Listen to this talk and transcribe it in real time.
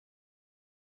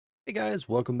Hey guys,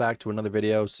 welcome back to another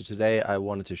video. So today I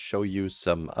wanted to show you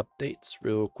some updates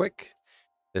real quick.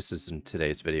 This isn't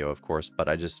today's video, of course, but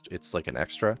it's like an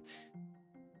extra.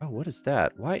 Oh, what is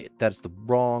that? Why? That's the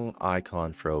wrong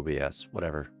icon for OBS.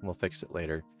 Whatever, we'll fix it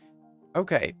later.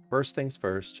 Okay, first things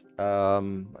first. I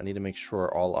need to make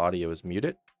sure all audio is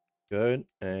muted. Good,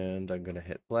 and I'm gonna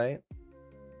hit play.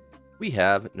 We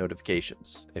have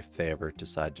notifications if they ever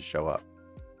decide to show up.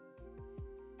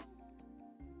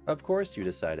 Of course you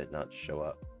decided not to show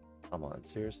up. Come on,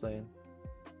 seriously?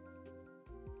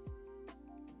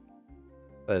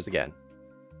 There's again.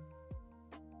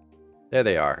 There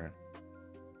they are.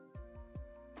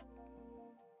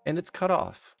 And it's cut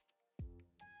off.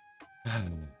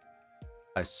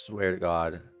 I swear to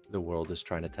God, the world is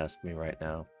trying to test me right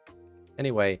now.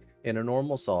 Anyway, in a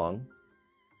normal song,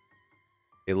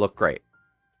 they look great.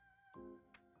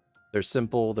 They're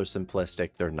simple, they're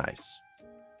simplistic, they're nice.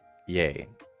 Yay.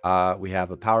 We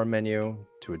have a power menu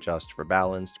to adjust for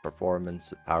balance,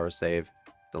 performance, power save.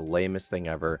 The lamest thing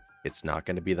ever. It's not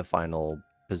going to be the final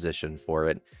position for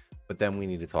it. But then we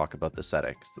need to talk about the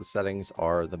settings. The settings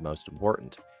are the most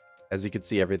important. As you can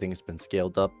see, everything's been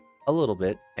scaled up a little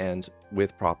bit and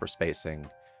with proper spacing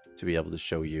to be able to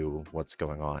show you what's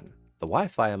going on. The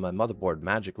Wi-Fi on my motherboard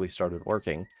magically started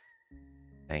working,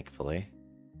 thankfully.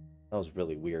 That was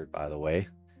really weird, by the way,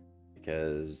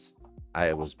 because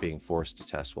I was being forced to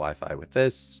test Wi-Fi with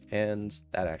this, and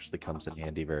that actually comes in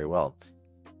handy very well.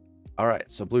 All right,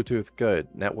 so Bluetooth, good.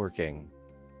 Networking,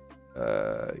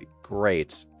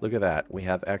 great. Look at that. We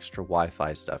have extra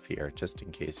Wi-Fi stuff here, just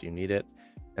in case you need it.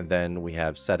 And then we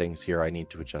have settings here. I need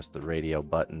to adjust the radio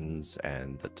buttons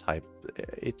and the type.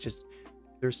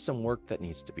 There's some work that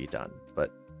needs to be done.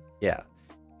 But yeah,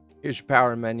 here's your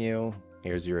power menu.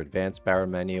 Here's your advanced power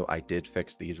menu. I did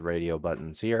fix these radio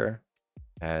buttons here.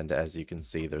 And as you can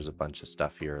see, there's a bunch of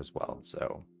stuff here as well.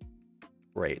 So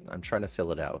great. I'm trying to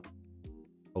fill it out.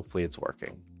 Hopefully it's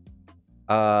working.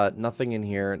 Nothing in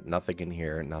here, nothing in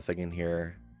here, nothing in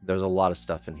here. There's a lot of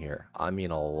stuff in here. I mean,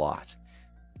 a lot.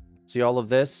 See all of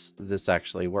this? This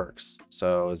actually works.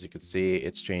 So as you can see,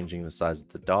 it's changing the size of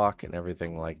the dock and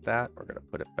everything like that. We're going to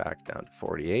put it back down to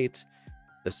 48.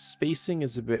 The spacing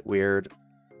is a bit weird.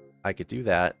 I could do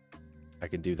that. I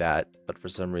could do that. But for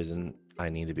some reason, I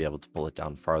need to be able to pull it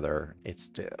down farther.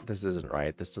 This isn't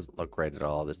right. This doesn't look right at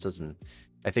all. This doesn't...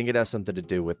 I think it has something to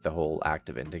do with the whole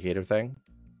active indicator thing.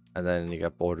 And then you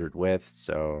got bordered width.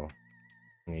 So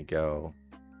when you go...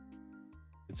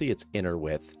 You can see it's inner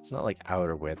width. It's not like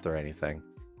outer width or anything.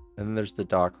 And then there's the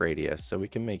dock radius. So we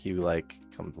can make you like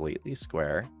completely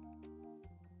square.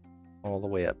 All the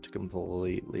way up to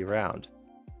completely round.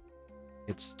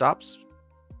 It stops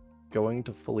going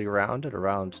to fully round at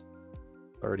around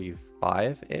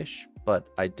 35-ish, but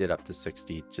I did up to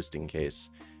 60 just in case.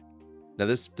 Now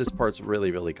this part's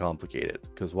really complicated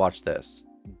because watch this.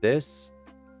 This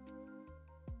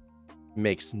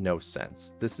makes no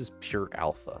sense. This is pure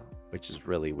alpha, which is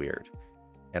really weird.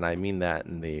 And I mean that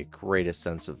in the greatest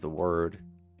sense of the word,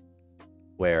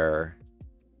 where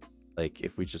like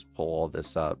if we just pull all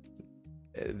this up,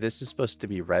 this is supposed to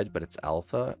be red, but it's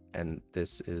alpha, and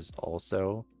this is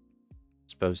also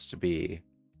supposed to be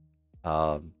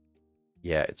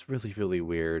yeah, it's really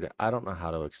weird. I don't know how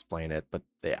to explain it, but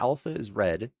the alpha is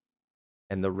red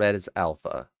and the red is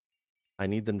alpha. I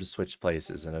need them to switch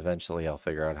places, and eventually I'll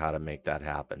figure out how to make that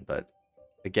happen. But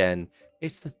again,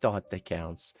 it's the thought that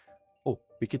counts. Oh,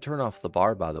 we could turn off the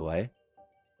bar, by the way.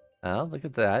 Oh, look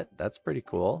at that. That's pretty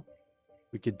cool.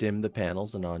 We could dim the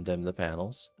panels and undim the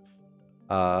panels.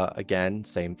 Again,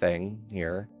 same thing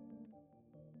here.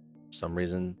 For some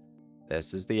reason,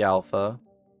 this is the alpha.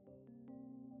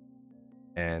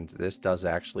 And this does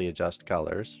actually adjust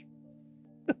colors.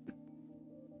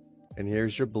 And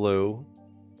here's your blue.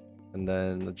 And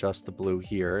then adjust the blue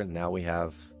here. And now we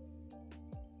have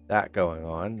that going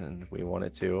on. And we want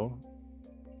it to.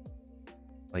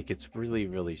 Like, it's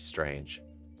really strange.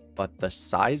 But the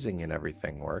sizing and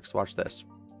everything works. Watch this.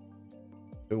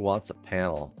 Who wants a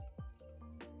panel?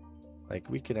 Like,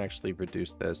 we can actually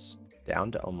reduce this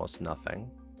down to almost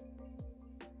nothing.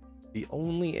 The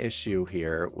only issue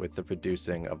here with the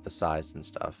reducing of the size and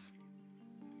stuff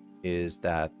is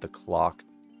that the clock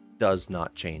does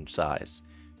not change size.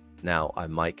 Now, I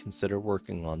might consider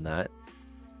working on that,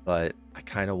 but I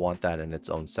kind of want that in its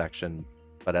own section.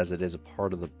 But as it is a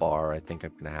part of the bar, I think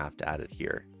I'm going to have to add it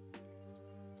here.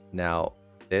 Now,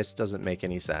 this doesn't make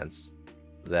any sense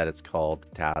that it's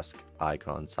called task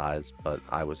icon size, but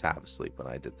I was half asleep when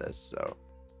I did this. So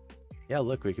yeah,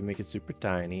 look, we can make it super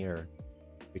tiny, or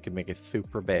we can make it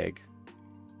super big.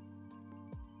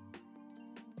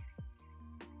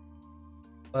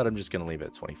 but I'm just going to leave it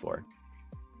at 24.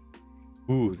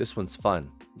 Ooh, this one's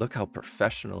fun. Look how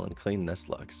professional and clean this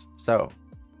looks. So,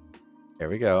 there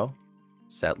we go.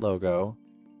 Set logo.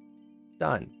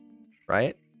 Done.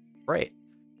 Right? Great.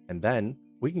 And then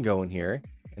we can go in here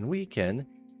and we can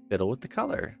fiddle with the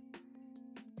color.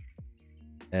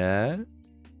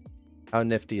 How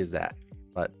nifty is that?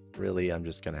 But really, I'm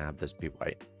just going to have this be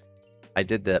white. I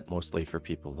did that mostly for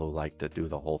people who like to do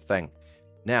the whole thing.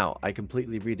 Now, I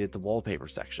completely redid the wallpaper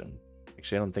section.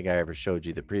 Actually, I don't think I ever showed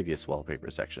you the previous wallpaper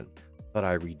section, but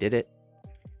I redid it.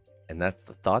 And that's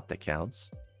the thought that counts.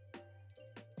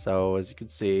 So as you can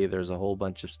see, there's a whole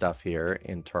bunch of stuff here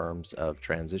in terms of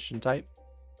transition type.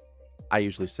 I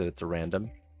usually set it to random.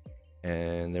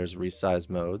 And there's resize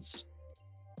modes,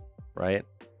 right?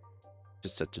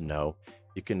 Just set to no.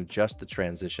 You can adjust the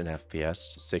transition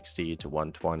FPS to 60 to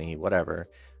 120, whatever,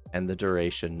 and the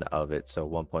duration of it, so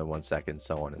 1.1 seconds,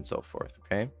 so on and so forth,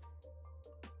 okay?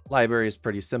 Library is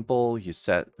pretty simple. You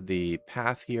set the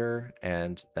path here,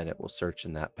 and then it will search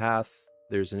in that path.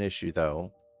 There's an issue,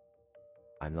 though.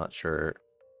 I'm not sure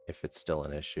if it's still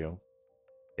an issue.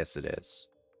 Yes, it is.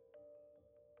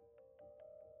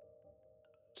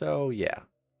 So, yeah.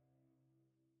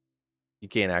 You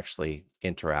can't actually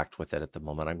interact with it at the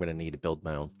moment. I'm going to need to build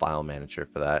my own file manager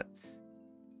for that.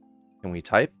 Can we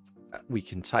type? We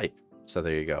can type. So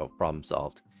there you go. Problem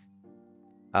solved.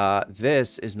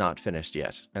 This is not finished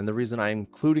yet. And the reason I'm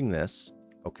including this,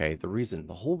 okay, the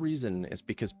whole reason is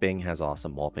because Bing has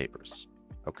awesome wallpapers.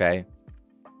 Okay.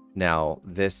 Now,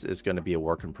 this is going to be a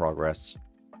work in progress.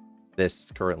 This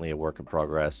is currently a work in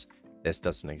progress. This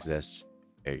doesn't exist.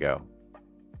 There you go.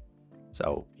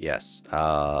 So yes,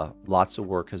 lots of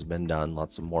work has been done.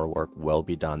 Lots of more work will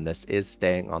be done. This is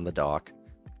staying on the dock.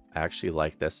 I actually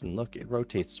like this. And look, it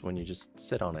rotates when you just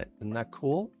sit on it. Isn't that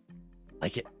cool?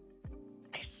 Like it.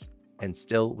 Nice. And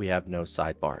still, we have no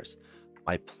sidebars.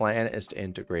 My plan is to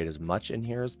integrate as much in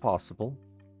here as possible.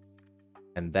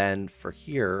 And then for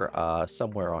here,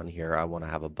 somewhere on here, I want to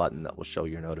have a button that will show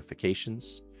your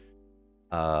notifications.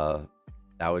 That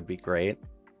would be great.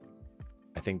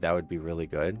 I think that would be really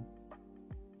good.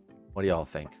 What do y'all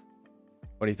think?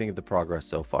 What do you think of the progress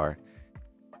so far?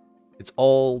 It's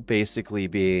all basically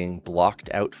being blocked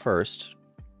out first.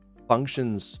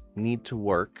 Functions need to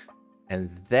work,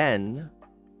 and then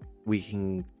we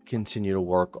can continue to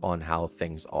work on how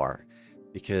things are.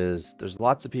 Because there's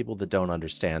lots of people that don't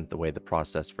understand the way the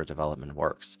process for development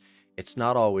works. It's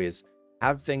not always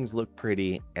have things look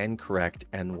pretty and correct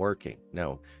and working.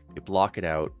 No, you block it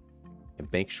out, you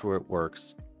make sure it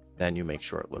works, then you make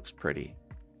sure it looks pretty.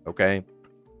 Okay,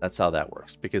 that's how that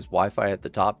works. Because Wi-Fi at the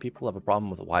top, people have a problem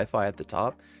with Wi-Fi at the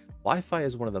top. Wi-Fi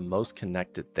is one of the most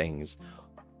connected things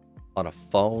on a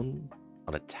phone,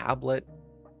 on a tablet,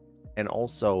 and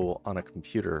also on a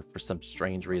computer for some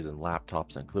strange reason,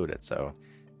 laptops included. So,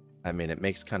 I mean, it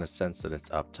makes kind of sense that it's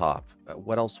up top.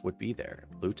 What else would be there?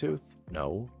 Bluetooth?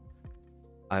 No.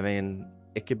 I mean,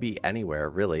 it could be anywhere,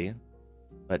 really.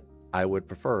 But I would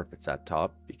prefer if it's at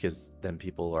top, because then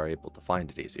people are able to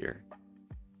find it easier.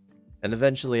 And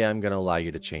eventually I'm going to allow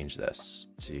you to change this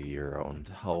to your own.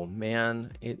 Oh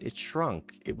man, it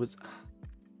shrunk. It was...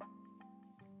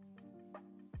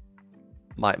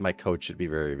 My code should be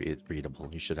very readable.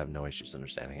 You should have no issues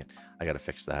understanding it. I got to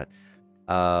fix that.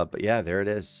 But yeah, there it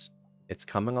is. It's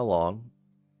coming along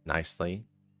nicely.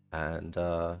 And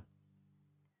I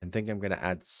think I'm going to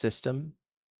add system.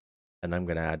 And I'm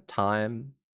going to add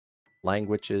time,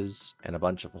 languages, and a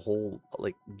bunch of whole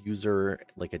like user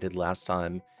like I did last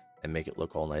time. And make it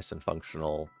look all nice and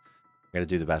functional. I'm going to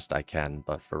do the best I can,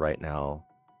 but for right now,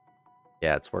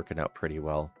 yeah, it's working out pretty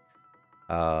well.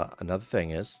 Another thing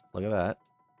is, look at that.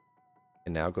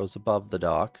 It now goes above the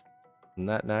dock. Isn't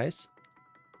that nice?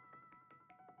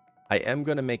 I am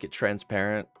going to make it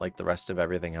transparent like the rest of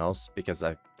everything else, because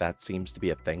that seems to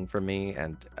be a thing for me,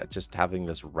 and just having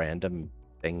this random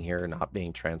thing here not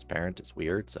being transparent is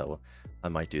weird, so I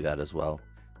might do that as well.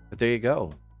 But there you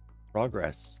go.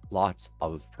 Progress. Lots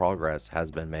of progress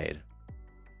has been made.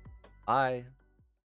 Bye.